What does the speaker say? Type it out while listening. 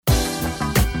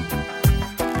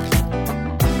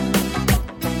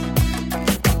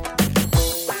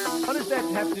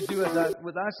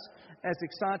with us, as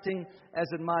exciting as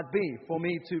it might be for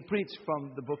me to preach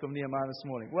from the book of Nehemiah this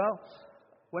morning. Well,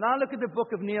 when I look at the book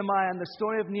of Nehemiah and the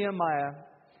story of Nehemiah,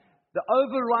 the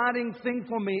overriding thing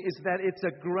for me is that it's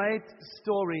a great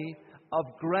story of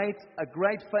a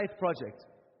great faith project.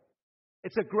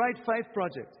 It's a great faith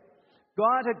project.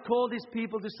 God had called His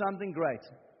people to something great.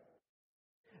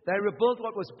 They rebuilt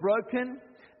what was broken.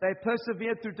 They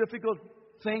persevered through difficult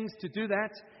things to do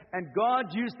that. And God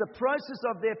used the process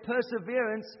of their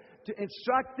perseverance to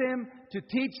instruct them, to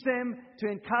teach them, to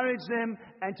encourage them,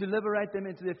 and to liberate them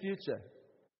into their future.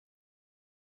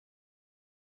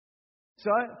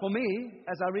 So, for me,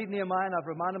 as I read Nehemiah, and I've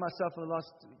reminded myself in the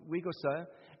last week or so,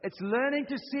 it's learning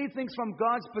to see things from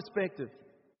God's perspective.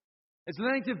 It's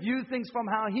learning to view things from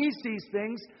how He sees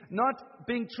things, not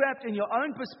being trapped in your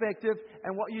own perspective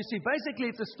and what you see. Basically,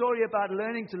 it's a story about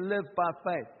learning to live by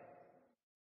faith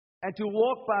and to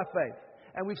walk by faith.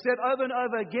 And we've said over and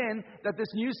over again that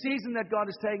this new season that God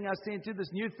is taking us into,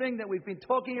 this new thing that we've been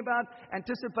talking about,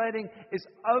 anticipating, is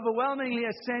overwhelmingly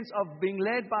a sense of being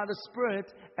led by the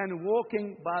Spirit and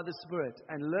walking by the Spirit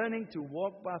and learning to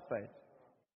walk by faith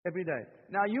every day.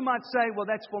 Now, you might say, well,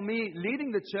 that's for me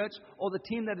leading the church or the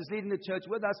team that is leading the church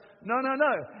with us. No.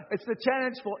 It's the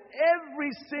challenge for every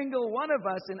single one of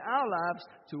us in our lives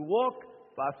to walk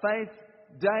by faith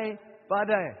day by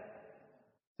day.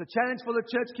 It's a challenge for the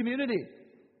church community,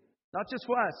 not just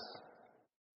for us.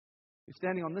 We're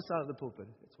standing on this side of the pulpit.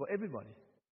 It's for everybody.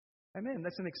 Amen.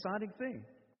 That's an exciting thing.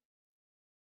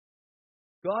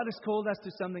 God has called us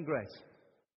to something great.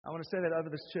 I want to say that over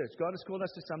this church. God has called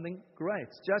us to something great.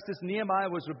 Just as Nehemiah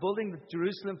was rebuilding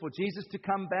Jerusalem for Jesus to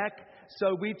come back,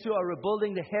 so we too are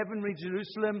rebuilding the heavenly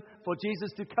Jerusalem for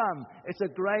Jesus to come. It's a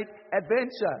great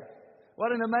adventure.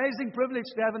 What an amazing privilege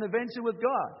to have an adventure with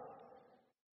God.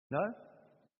 No?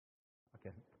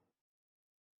 Okay.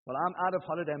 Well, I'm out of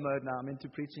holiday mode now. I'm into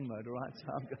preaching mode, all right?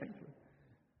 So I'm going through.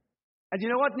 And you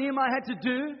know what Nehemiah had to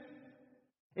do?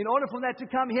 In order for that to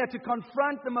come, he had to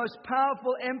confront the most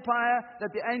powerful empire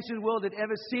that the ancient world had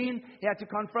ever seen. He had to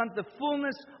confront the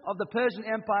fullness of the Persian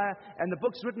Empire, and the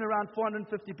book's written around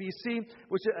 450 BC,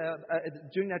 which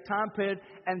during that time period.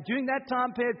 And during that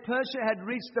time period, Persia had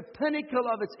reached the pinnacle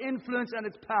of its influence and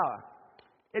its power.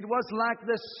 It was like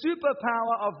the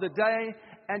superpower of the day,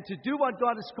 and to do what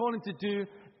God is calling to do,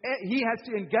 he has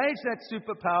to engage that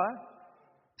superpower,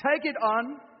 take it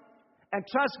on, and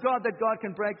trust God that God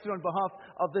can break through on behalf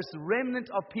of this remnant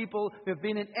of people who have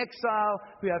been in exile,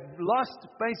 who have lost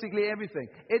basically everything.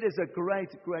 It is a great,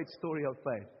 great story of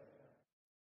faith.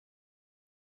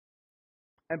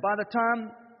 And by the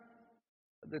time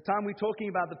we're talking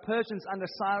about, the Persians under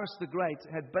Cyrus the Great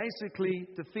had basically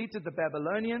defeated the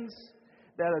Babylonians.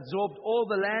 They had absorbed all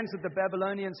the lands that the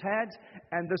Babylonians had,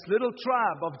 and this little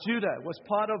tribe of Judah was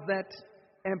part of that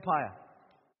empire.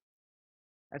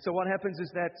 And so what happens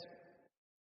is that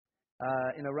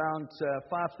in around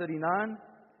 539,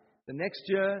 the next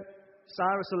year,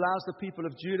 Cyrus allows the people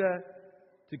of Judah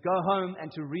to go home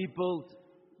and to rebuild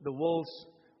the walls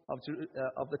of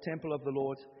the temple of the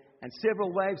Lord. And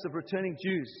several waves of returning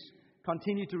Jews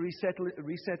continue to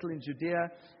resettle in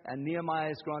Judea, and Nehemiah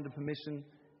is granted permission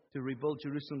to rebuild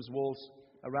Jerusalem's walls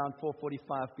around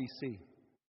 445 BC.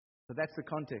 So that's the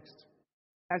context.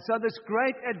 And so this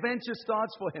great adventure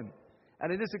starts for him.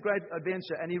 And it is a great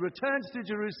adventure. And he returns to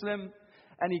Jerusalem,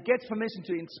 and he gets permission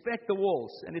to inspect the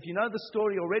walls. And if you know the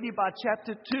story already, by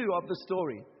chapter 2 of the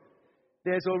story,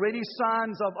 there's already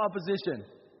signs of opposition.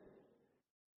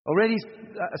 Already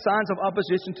signs of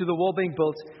opposition to the wall being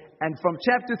built. And from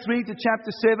chapter 3 to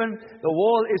chapter 7, the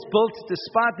wall is built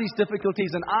despite these difficulties.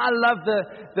 And I love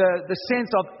the sense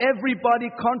of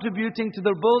everybody contributing to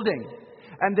the building.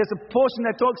 And there's a portion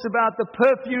that talks about the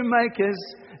perfume makers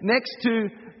next to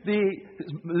the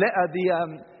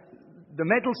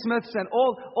metalsmiths and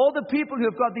all the people who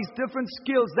have got these different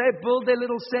skills. They build their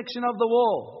little section of the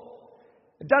wall.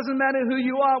 It doesn't matter who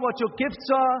you are, what your gifts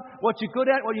are, what you're good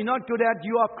at, what you're not good at.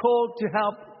 You are called to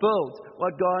help build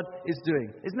what God is doing.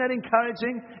 Isn't that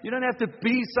encouraging? You don't have to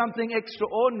be something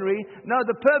extraordinary. No,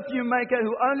 the perfume maker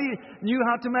who only knew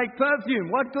how to make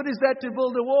perfume. What good is that to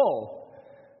build a wall?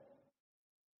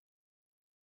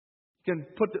 Can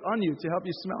put it on you to help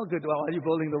you smell good while you're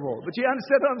building the wall. But you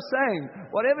understand what I'm saying?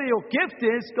 Whatever your gift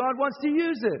is, God wants to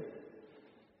use it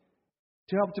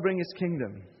to help to bring His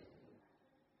kingdom.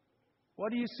 What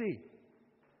do you see?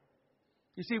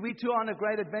 You see, we too are on a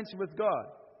great adventure with God.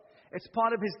 It's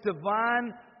part of His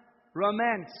divine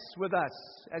romance with us.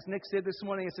 As Nick said this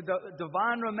morning, it's a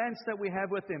divine romance that we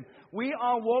have with Him. We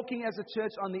are walking as a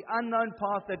church on the unknown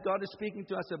path that God is speaking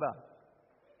to us about.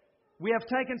 We have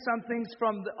taken some things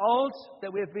from the old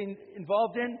that we have been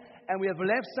involved in, and we have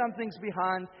left some things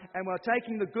behind, and we are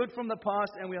taking the good from the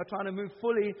past, and we are trying to move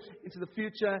fully into the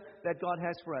future that God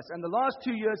has for us. And the last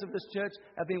 2 years of this church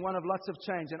have been one of lots of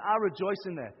change, and I rejoice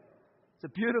in that. It's a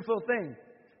beautiful thing.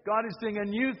 God is doing a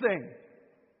new thing.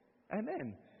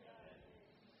 Amen.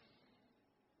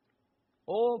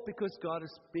 All because God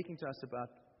is speaking to us about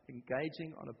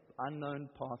engaging on an unknown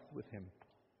path with Him.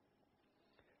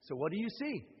 So what do you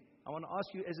see? I want to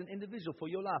ask you as an individual for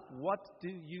your life, what do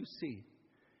you see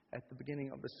at the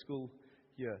beginning of the school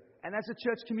year? And as a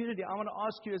church community, I want to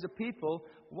ask you as a people,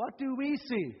 what do we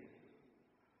see?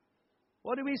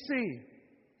 What do we see?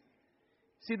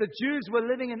 See, the Jews were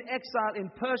living in exile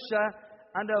in Persia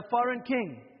under a foreign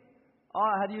king.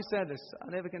 How do you say this?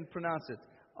 I never can pronounce it.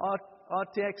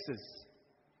 Artaxerxes.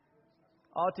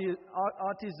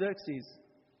 Artaxerxes.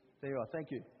 There you are. Thank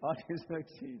you.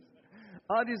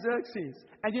 Artaxerxes.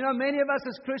 And you know, many of us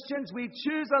as Christians, we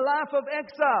choose a life of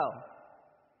exile.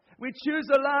 We choose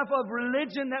a life of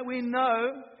religion that we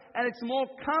know, and it's more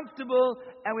comfortable,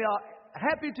 and we are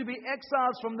happy to be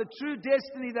exiles from the true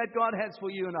destiny that God has for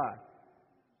you and I.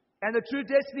 And the true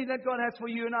destiny that God has for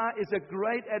you and I is a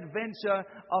great adventure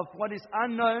of what is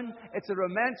unknown. It's a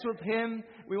romance with Him.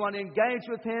 We want to engage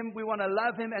with Him. We want to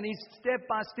love Him. And step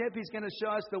by step, He's going to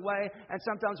show us the way. And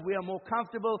sometimes we are more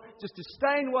comfortable just to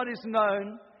stay in what is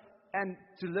known and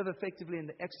to live effectively in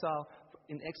exile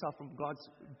from God's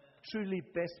truly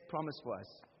best promise for us.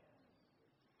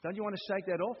 Don't you want to shake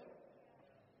that off?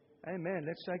 Amen.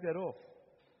 Let's shake that off.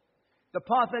 The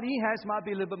path that He has might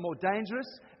be a little bit more dangerous.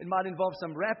 It might involve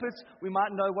some rapids. We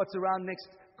might know what's around next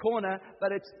corner,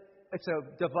 but it's a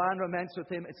divine romance with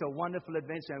Him. It's a wonderful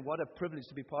adventure, and what a privilege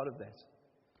to be part of that.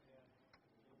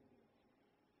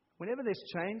 Whenever there's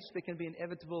change, there can be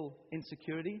inevitable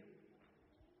insecurity.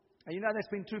 And you know that's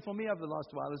been true for me over the last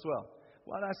while as well.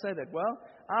 Why do I say that? Well,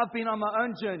 I've been on my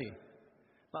own journey,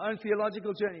 my own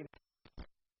theological journey.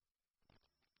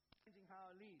 Changing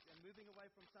how I lead and moving away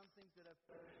from some things that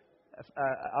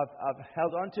I've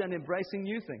held on to and embracing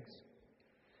new things.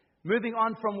 Moving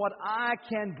on from what I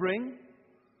can bring.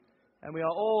 And we are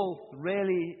all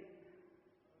really,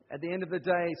 at the end of the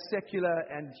day, secular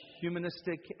and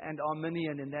humanistic and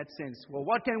Arminian in that sense. Well,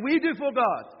 what can we do for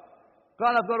God?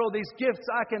 God, I've got all these gifts.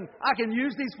 I can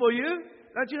use these for you.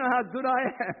 Don't you know how good I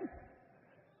am?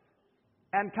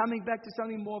 And coming back to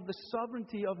something more of the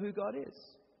sovereignty of who God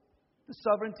is. The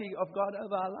sovereignty of God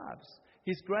over our lives.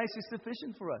 His grace is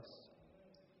sufficient for us.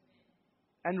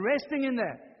 And resting in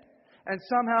that. And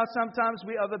somehow, sometimes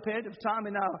we over a period of time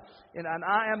and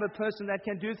I am a person that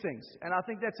can do things. And I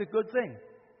think that's a good thing.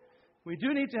 We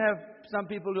do need to have some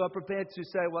people who are prepared to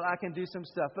say, well, I can do some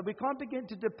stuff. But we can't begin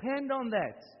to depend on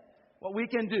that. What we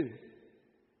can do.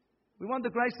 We want the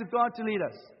grace of God to lead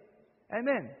us.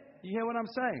 Amen. You hear what I'm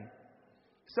saying?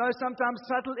 So sometimes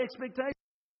subtle expectations.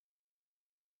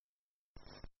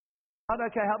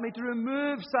 Okay, help me to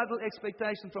remove subtle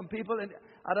expectations from people. And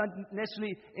I don't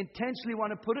necessarily intentionally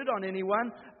want to put it on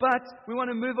anyone, but we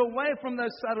want to move away from those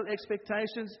subtle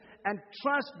expectations and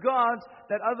trust God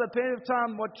that over a period of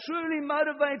time, what truly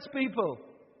motivates people,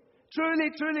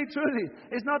 truly,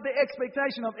 is not the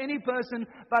expectation of any person,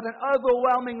 but an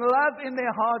overwhelming love in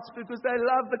their hearts because they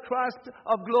love the Christ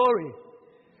of glory.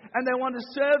 And they want to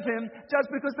serve Him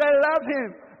just because they love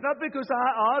Him. Not because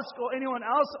I ask or anyone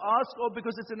else asks or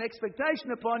because it's an expectation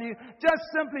upon you. Just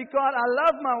simply, God, I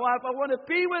love my wife. I want to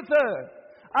be with her.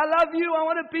 I love you. I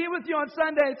want to be with you on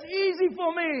Sunday. It's easy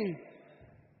for me.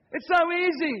 It's so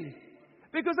easy.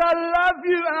 Because I love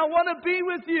you and I want to be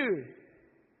with you.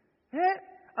 Yeah?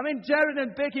 I mean, Jared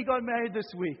and Becky got married this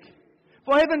week.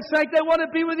 For heaven's sake, they want to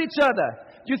be with each other.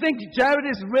 Do you think Jared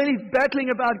is really battling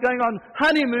about going on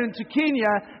honeymoon to Kenya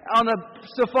on a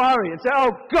safari and say,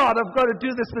 oh God, I've got to do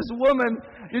this woman.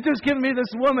 You just given me this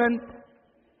woman.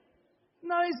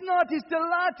 No, he's not. He's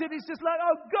delighted. He's just like,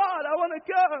 oh God, I want to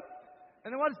go.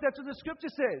 And then that's what the scripture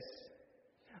says.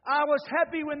 I was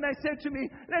happy when they said to me,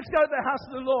 let's go to the house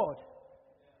of the Lord.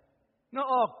 No,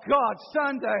 oh God,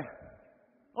 Sunday.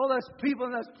 All those people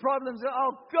and those problems.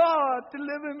 Oh God,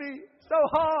 deliver me. So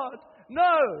hard.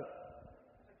 No.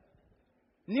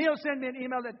 Neil sent me an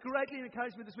email that greatly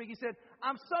encouraged me this week. He said,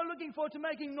 I'm so looking forward to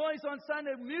making noise on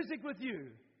Sunday, music with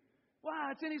you. Wow,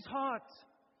 it's in his heart.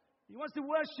 He wants to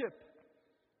worship.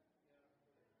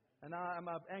 And I'm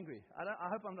angry. I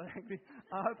hope I'm not angry.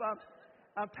 I hope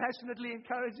I'm passionately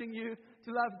encouraging you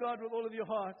to love God with all of your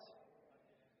heart.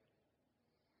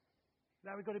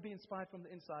 Now we've got to be inspired from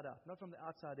the inside out, not from the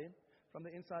outside in, from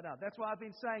the inside out. That's why I've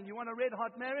been saying, you want a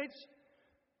red-hot marriage?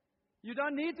 You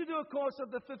don't need to do a course of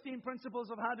the 15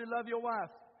 principles of how to love your wife.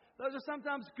 Those are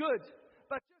sometimes good.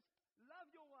 But just love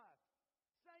your wife.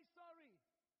 Say sorry.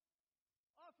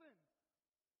 Often.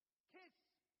 Kiss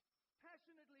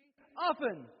passionately.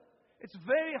 Often. It's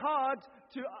very hard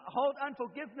to hold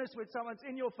unforgiveness when someone's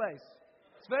in your face.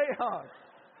 It's very hard.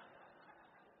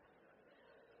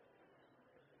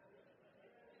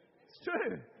 It's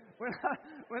true.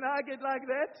 When I get like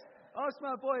that, ask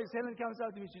my boys. Helen comes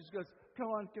up to me. She just goes, "Come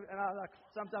on." And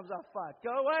sometimes I fight.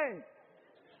 Go away.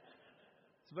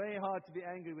 It's very hard to be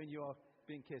angry when you are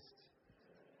being kissed.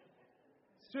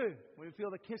 It's true. When we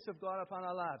feel the kiss of God upon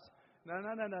our lives. No.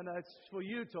 It's for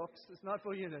you, Tox. It's not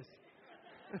for Eunice.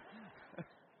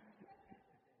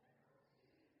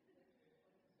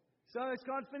 So is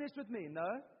God finished with me?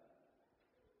 No.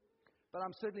 But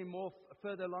I'm certainly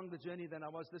further along the journey than I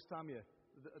was this time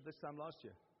last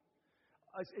year.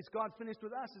 Is God finished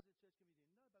with us as a church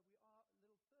community? No, but we are a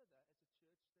little further as a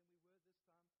church than we were this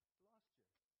time last year.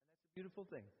 And that's a beautiful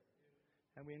thing.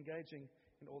 And we're engaging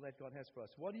in all that God has for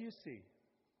us. What do you see?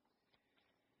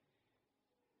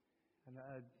 And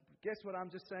guess what? I'm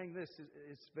just saying this.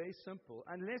 It's very simple.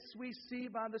 Unless we see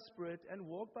by the Spirit and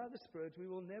walk by the Spirit,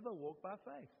 we will never walk by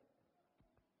faith.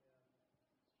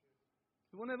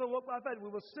 We will never walk by faith. We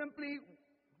will simply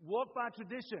walk by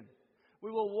tradition.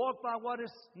 We will walk by what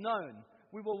is known.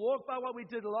 We will walk by what we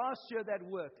did last year that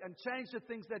worked and change the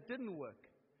things that didn't work.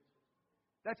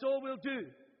 That's all we'll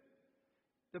do.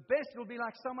 The best will be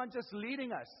like someone just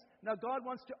leading us. Now, God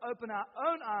wants to open our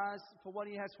own eyes for what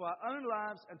He has for our own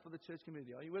lives and for the church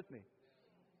community. Are you with me?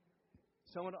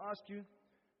 So I want to ask you,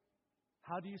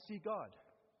 how do you see God?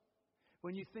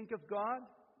 When you think of God,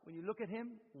 when you look at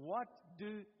Him, what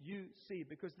do you see?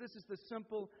 Because this is the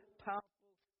simple, powerful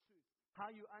truth. How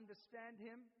you understand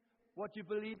Him, what you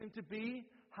believe Him to be,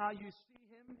 how you see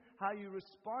Him, how you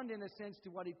respond in a sense to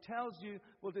what He tells you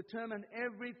will determine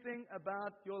everything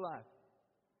about your life.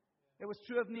 It was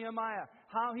true of Nehemiah.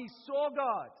 How he saw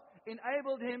God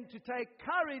enabled him to take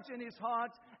courage in his heart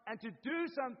and to do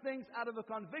some things out of a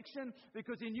conviction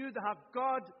because he knew that how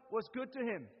God was good to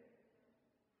him.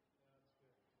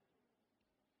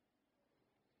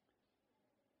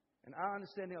 And our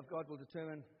understanding of God will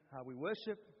determine how we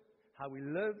worship, how we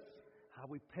live, how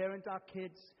we parent our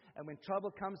kids, and when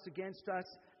trouble comes against us,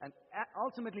 and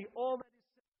ultimately all that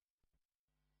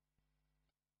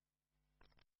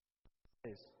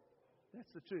is.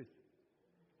 That's the truth.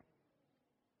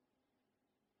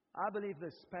 I believe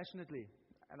this passionately,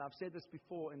 and I've said this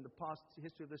before in the past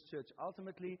history of this church.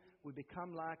 Ultimately, we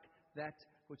become like that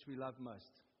which we love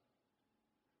most.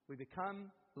 We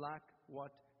become like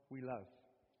what we love.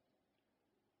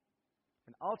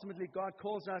 And ultimately, God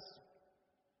calls us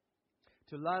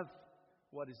to love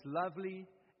what is lovely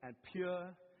and pure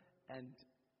and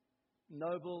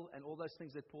noble and all those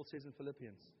things that Paul says in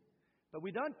Philippians. But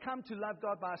we don't come to love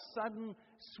God by a sudden,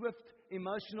 swift,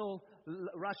 emotional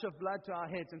rush of blood to our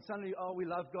heads and suddenly, we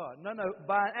love God. No.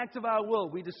 By an act of our will,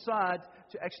 we decide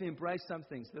to actually embrace some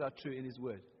things that are true in His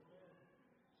Word.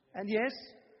 And yes,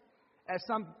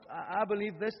 I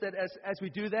believe this, that as we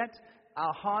do that,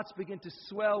 our hearts begin to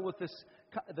swell with this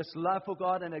love for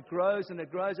God, and it grows, and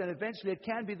eventually it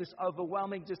can be this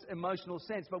overwhelming, just emotional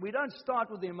sense. But we don't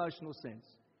start with the emotional sense.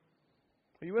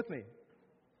 Are you with me?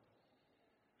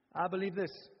 I believe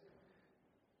this.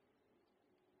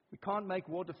 We can't make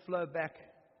water flow back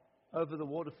over the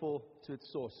waterfall to its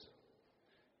source.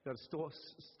 You've got to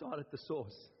start at the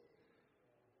source,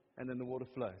 and then the water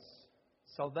flows.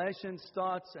 Salvation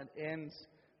starts and ends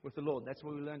with the Lord. That's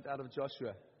what we learned out of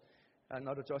Joshua.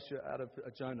 Not of Joshua, out of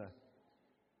Jonah.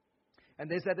 And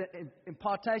there's that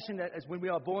impartation that as when we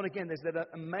are born again, there's that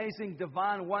amazing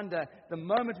divine wonder the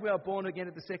moment we are born again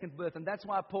at the second birth. And that's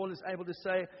why Paul is able to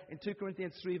say in 2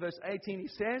 Corinthians 3 verse 18, he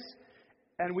says,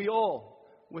 "And we all,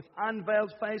 with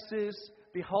unveiled faces,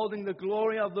 beholding the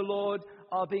glory of the Lord,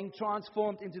 are being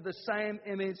transformed into the same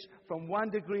image from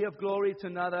one degree of glory to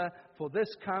another, for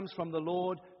this comes from the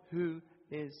Lord who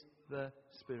is the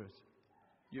Spirit."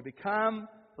 You become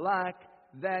like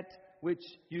that which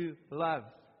you love.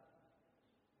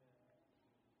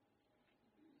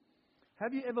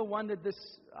 Have you ever wondered this?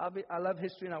 I love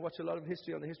history and I watch a lot of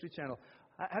history on the History Channel.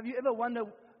 Have you ever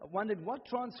wondered what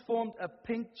transformed a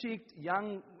pink-cheeked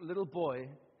young little boy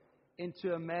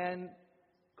into a man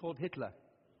called Hitler?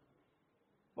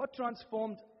 What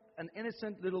transformed an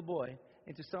innocent little boy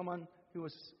into someone who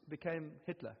became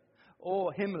Hitler?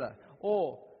 Or Himmler?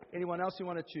 Or anyone else you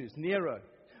want to choose? Nero?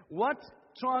 What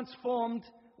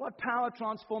power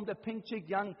transformed a pink-cheeked,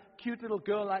 young, cute little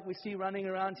girl like we see running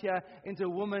around here into a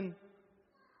woman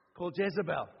called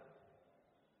Jezebel?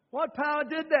 What power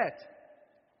did that?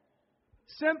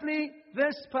 Simply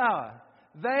this power.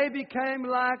 They became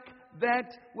like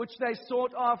that which they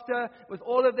sought after with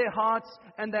all of their hearts,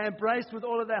 and they embraced with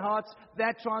all of their hearts.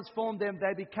 That transformed them.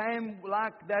 They became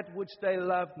like that which they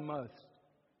loved most.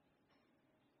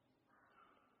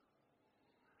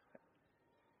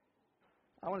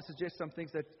 I want to suggest some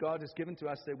things that God has given to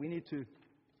us that we need to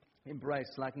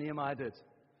embrace, like Nehemiah did.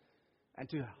 And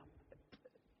to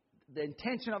the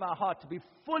intention of our heart to be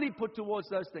fully put towards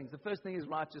those things. The first thing is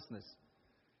righteousness.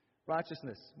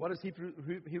 Righteousness. What does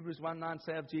Hebrews 1:9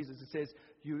 say of Jesus? It says,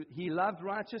 He loved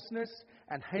righteousness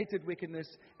and hated wickedness,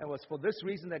 and was for this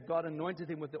reason that God anointed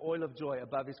Him with the oil of joy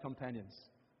above His companions.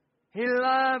 He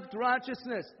loved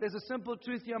righteousness. There's a simple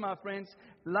truth here, my friends.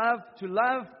 To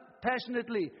love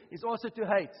passionately is also to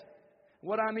hate.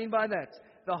 What I mean by that?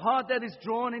 The heart that is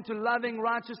drawn into loving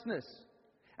righteousness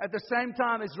at the same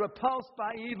time is repulsed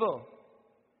by evil.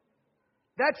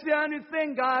 That's the only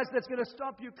thing, guys, that's going to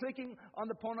stop you clicking on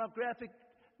the pornographic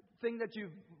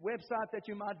website that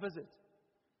you might visit.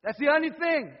 That's the only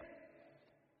thing.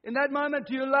 In that moment,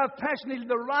 do you love passionately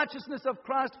the righteousness of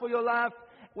Christ for your life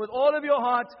with all of your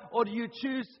heart, or do you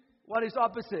choose what is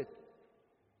opposite?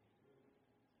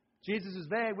 Jesus is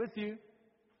there with you.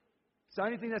 It's the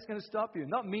only thing that's going to stop you.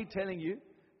 Not me telling you.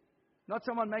 Not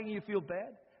someone making you feel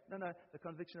bad. No. The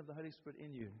conviction of the Holy Spirit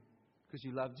in you. Because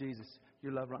you love Jesus.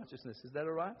 You love righteousness. Is that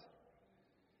all right?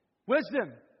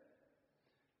 Wisdom.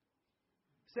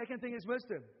 Second thing is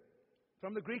wisdom.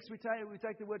 From the Greeks, we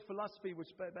take the word philosophy, which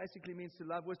basically means to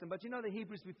love wisdom. But you know the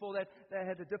Hebrews before that, they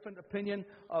had a different opinion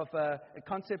of a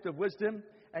concept of wisdom.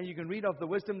 And you can read of the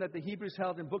wisdom that the Hebrews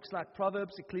held in books like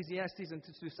Proverbs, Ecclesiastes, and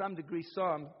to some degree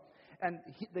Psalm. And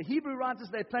the Hebrew writers,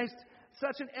 they placed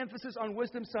such an emphasis on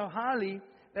wisdom so highly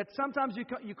that sometimes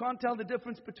you can't tell the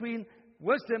difference between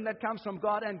wisdom that comes from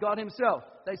God and God Himself.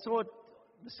 They saw it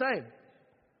the same.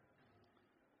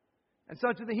 And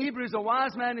so to the Hebrews, a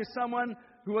wise man is someone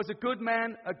who was a good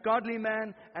man, a godly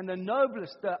man, and the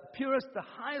noblest, the purest, the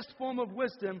highest form of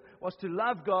wisdom was to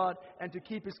love God and to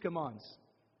keep His commands.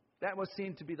 That was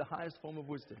seen to be the highest form of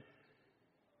wisdom.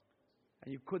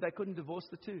 And they couldn't divorce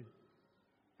the two.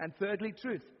 And thirdly,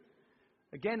 truth.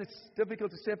 Again, it's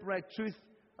difficult to separate truth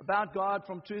about God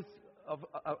from truth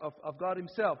of God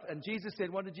Himself. And Jesus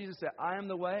said, what did Jesus say? I am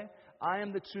the way, I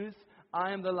am the truth,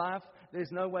 I am the life.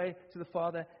 There's no way to the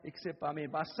Father except by me.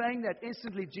 By saying that,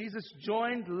 instantly Jesus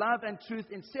joined love and truth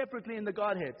inseparably in the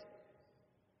Godhead.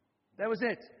 That was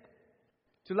it.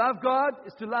 To love God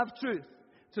is to love truth.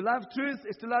 To love truth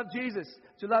is to love Jesus.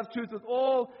 To love truth with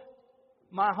all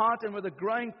my heart and with a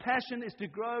growing passion is to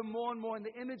grow more and more in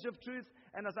the image of truth.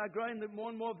 And as I grow in more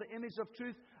and more of the image of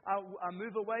truth, I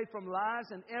move away from lies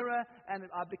and error, and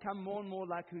I become more and more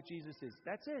like who Jesus is.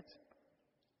 That's it.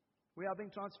 We are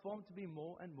being transformed to be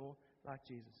more and more like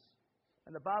Jesus.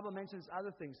 And the Bible mentions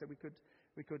other things that we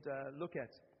could look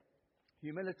at.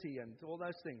 Humility and all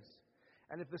those things.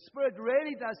 And if the Spirit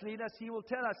really does lead us, He will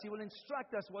tell us, He will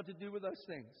instruct us what to do with those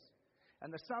things.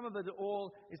 And the sum of it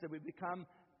all is that we become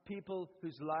people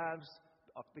whose lives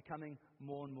are becoming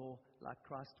more and more like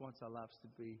Christ wants our lives to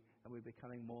be, and we're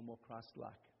becoming more and more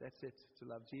Christ-like. That's it, to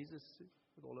love Jesus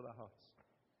with all of our hearts.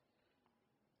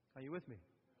 Are you with me?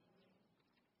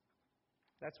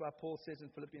 That's why Paul says in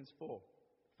Philippians 4,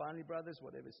 finally, brothers,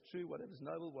 whatever is true, whatever is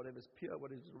noble, whatever is pure,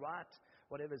 whatever is right,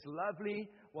 whatever is lovely,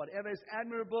 whatever is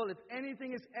admirable, if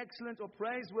anything is excellent or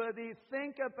praiseworthy,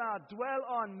 think about, dwell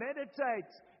on, meditate,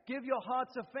 give your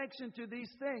heart's affection to these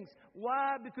things.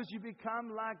 Why? Because you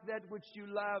become like that which you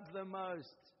love the most.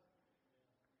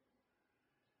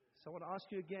 So I want to ask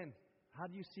you again, how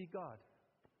do you see God?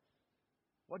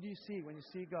 What do you see when you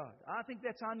see God? I think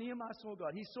that's how Nehemiah saw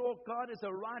God. He saw God as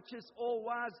a righteous,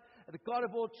 all-wise, the God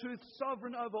of all truth,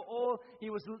 sovereign over all. He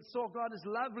saw God as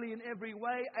lovely in every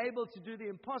way, able to do the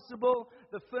impossible,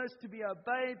 the first to be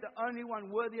obeyed, the only one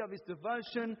worthy of His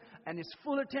devotion and His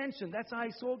full attention. That's how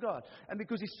he saw God. And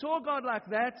because he saw God like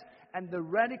that, and the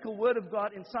radical Word of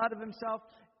God inside of himself,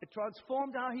 it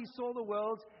transformed how he saw the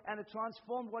world, and it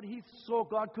transformed what he saw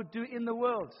God could do in the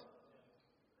world.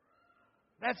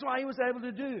 That's why he was able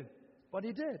to do what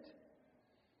he did.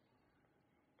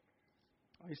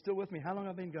 Are you still with me? How long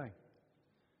have I been going?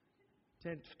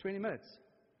 10, 20 minutes.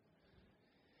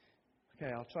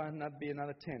 Okay, I'll try and not be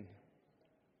another 10.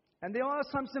 And there are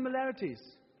some similarities.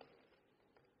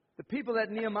 The people that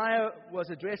Nehemiah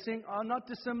was addressing are not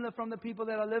dissimilar from the people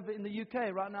that live in the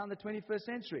UK right now in the 21st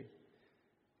century.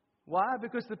 Why?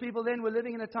 Because the people then were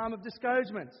living in a time of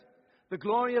discouragement. The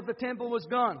glory of the temple was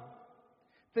gone.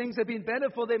 Things had been better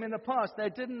for them in the past. They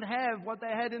didn't have what they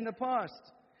had in the past.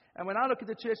 And when I look at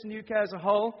the church in the UK as a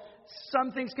whole,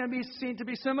 some things can be seen to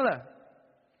be similar.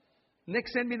 Nick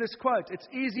sent me this quote. It's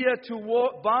easier to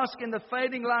bask in the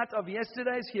fading light of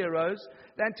yesterday's heroes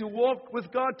than to walk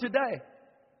with God today.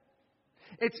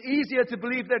 It's easier to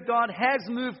believe that God has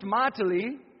moved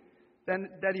mightily than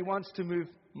that He wants to move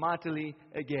mightily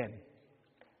again.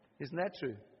 Isn't that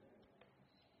true?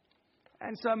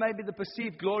 And so maybe the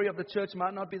perceived glory of the church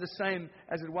might not be the same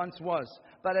as it once was.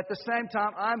 But at the same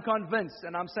time, I'm convinced,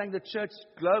 and I'm saying the church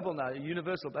global now,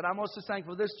 universal, but I'm also saying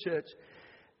for this church,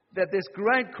 that there's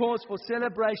great cause for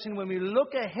celebration when we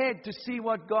look ahead to see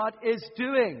what God is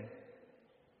doing.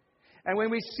 And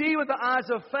when we see with the eyes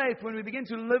of faith, when we begin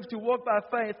to live to walk by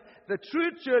faith, the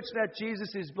true church that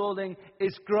Jesus is building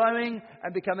is growing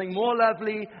and becoming more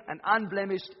lovely and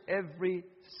unblemished every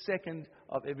second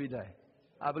of every day.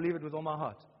 I believe it with all my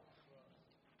heart.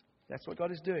 That's what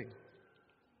God is doing.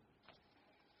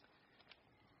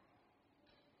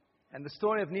 And the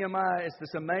story of Nehemiah is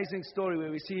this amazing story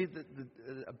where we see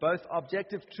both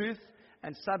objective truth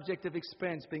and subjective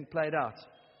experience being played out.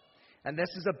 And this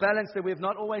is a balance that we have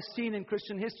not always seen in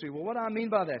Christian history. Well, what do I mean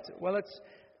by that? Well, it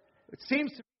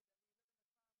seems to be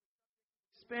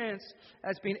experience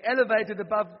has been elevated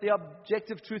above the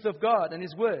objective truth of God and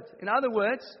His Word. In other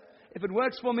words, if it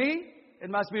works for me, it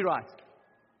must be right.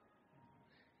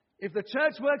 If the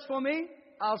church works for me,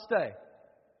 I'll stay.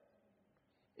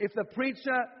 If the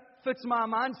preacher fits my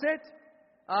mindset,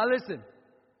 I'll listen.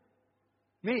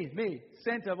 Me,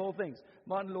 center of all things.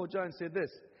 Martin Lloyd-Jones said this: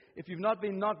 if you've not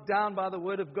been knocked down by the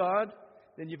Word of God,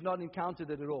 then you've not encountered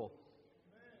it at all.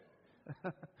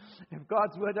 If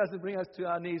God's Word doesn't bring us to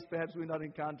our knees, perhaps we're not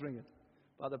encountering it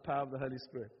by the power of the Holy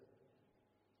Spirit.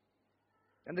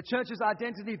 And the church's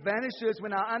identity vanishes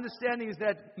when our understanding is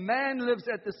that man lives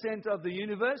at the center of the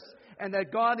universe and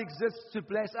that God exists to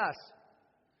bless us.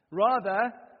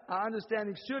 Rather, our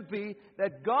understanding should be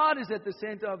that God is at the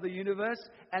center of the universe,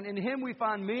 and in Him we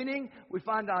find meaning, we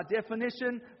find our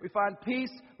definition, we find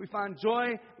peace, we find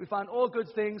joy, we find all good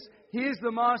things. He is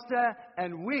the master,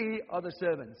 and we are the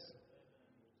servants.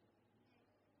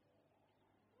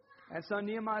 And so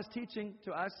Nehemiah's teaching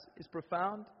to us is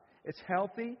profound, it's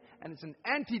healthy, and it's an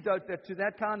antidote to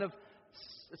that kind of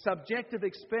subjective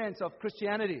experience of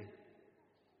Christianity.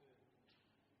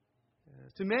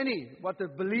 To many, what the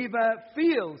believer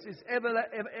feels is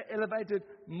elevated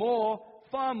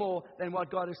far more than what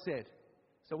God has said.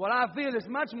 So what I feel is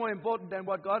much more important than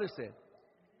what God has said.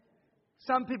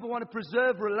 Some people want to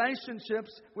preserve relationships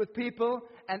with people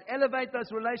and elevate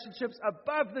those relationships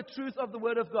above the truth of the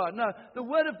Word of God. No, the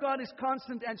Word of God is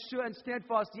constant and sure and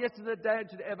steadfast, yesterday, today, and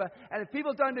forever. And if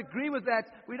people don't agree with that,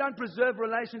 we don't preserve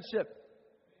relationship.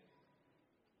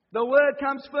 The Word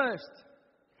comes first.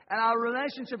 And our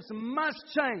relationships must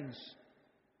change.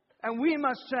 And we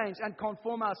must change and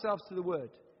conform ourselves to the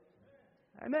Word.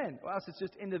 Amen. Or else it's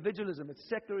just individualism. It's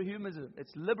secular humanism.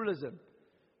 It's liberalism.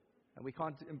 And we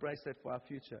can't embrace that for our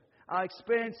future. Our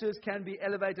experiences can be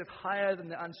elevated higher than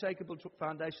the unshakable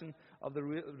foundation of the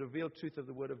revealed truth of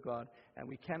the Word of God. And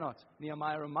we cannot.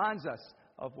 Nehemiah reminds us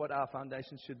of what our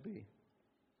foundation should be.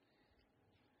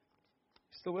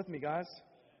 Still with me, guys?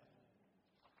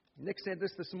 Nick said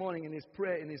this morning in his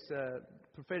prayer, in his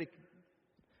prophetic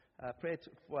prayer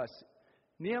for us.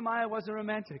 Nehemiah was a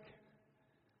romantic.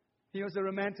 He was a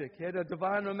romantic. He had a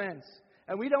divine romance.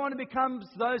 And we don't want to become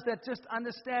those that just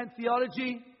understand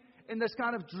theology in this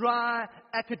kind of dry,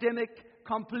 academic,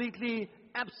 completely,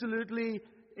 absolutely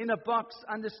in a box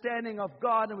understanding of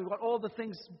God. And we've got all the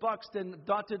things boxed and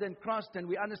dotted and crossed and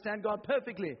we understand God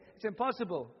perfectly. It's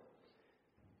impossible.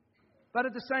 But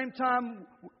at the same time,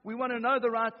 we want to know the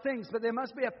right things. But there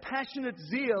must be a passionate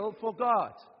zeal for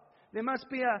God. There must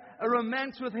be a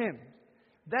romance with Him.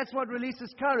 That's what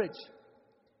releases courage.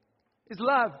 Is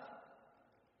love.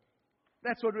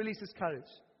 That's what releases courage.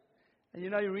 And you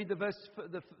know, you read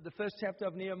the first chapter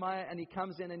of Nehemiah, and he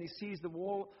comes in and he sees the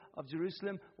wall of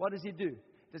Jerusalem. What does he do?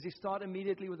 Does he start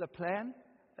immediately with a plan,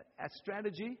 a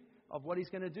strategy of what he's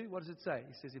going to do? What does it say?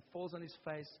 He says he falls on his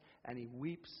face and he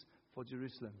weeps for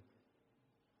Jerusalem.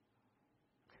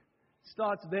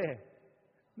 Starts there,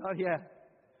 not here.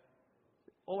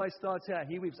 Always starts here.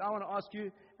 He weeps. I want to ask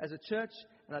you as a church,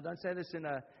 and I don't say this in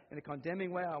a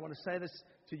condemning way. I want to say this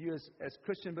to you as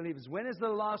Christian believers. When is the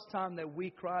last time that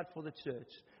we cried for the church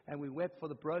and we wept for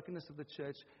the brokenness of the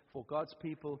church, for God's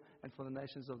people, and for the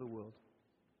nations of the world?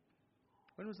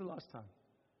 When was the last time?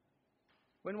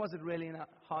 When was it really in our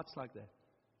hearts like that?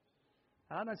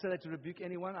 And I don't say that to rebuke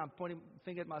anyone. I'm pointing a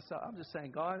finger at myself. I'm just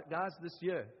saying, guys, this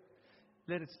year,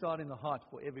 let it start in the heart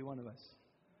for every one of us.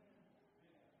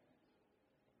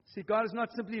 See, God is not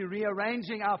simply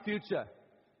rearranging our future.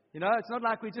 You know, it's not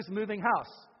like we're just moving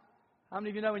house. How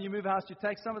many of you know when you move house, you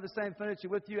take some of the same furniture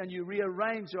with you and you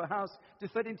rearrange your house to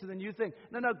fit into the new thing?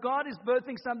 No, God is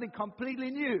birthing something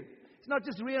completely new. He's not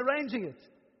just rearranging it.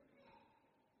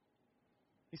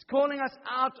 He's calling us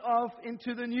out of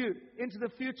into the new, into the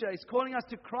future. He's calling us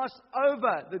to cross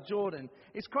over the Jordan.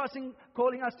 He's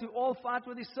calling us to all fight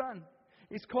with His Son.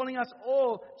 He's calling us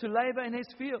all to labor in His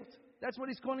field. That's what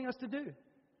He's calling us to do.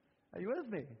 Are you with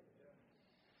me?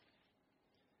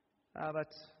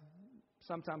 But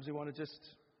sometimes we want to just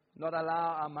not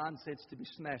allow our mindsets to be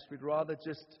smashed. We'd rather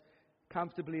just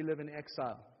comfortably live in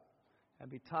exile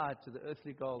and be tied to the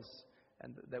earthly goals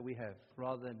that we have,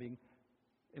 rather than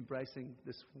embracing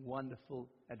this wonderful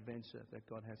adventure that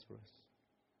God has for us.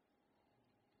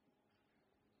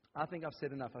 I think I've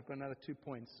said enough. I've got another 2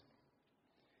 points,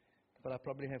 but I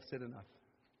probably have said enough.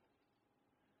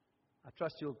 I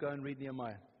trust you'll go and read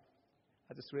Nehemiah.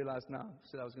 I just realized now, I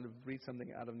said I was going to read something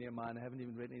out of Nehemiah, and I haven't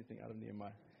even read anything out of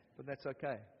Nehemiah. But that's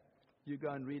okay. You go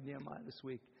and read Nehemiah this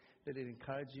week. Let it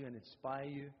encourage you and inspire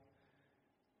you.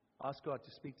 Ask God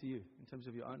to speak to you in terms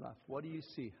of your own life. What do you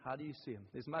see? How do you see Him?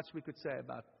 There's much we could say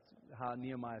about how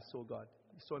Nehemiah saw God.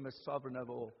 He saw Him as sovereign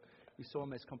over all. He saw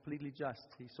Him as completely just.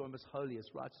 He saw Him as holy, as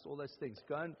righteous, all those things.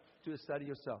 Go and do a study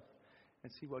yourself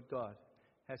and see what God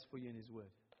has for you in His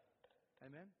Word.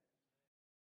 Amen?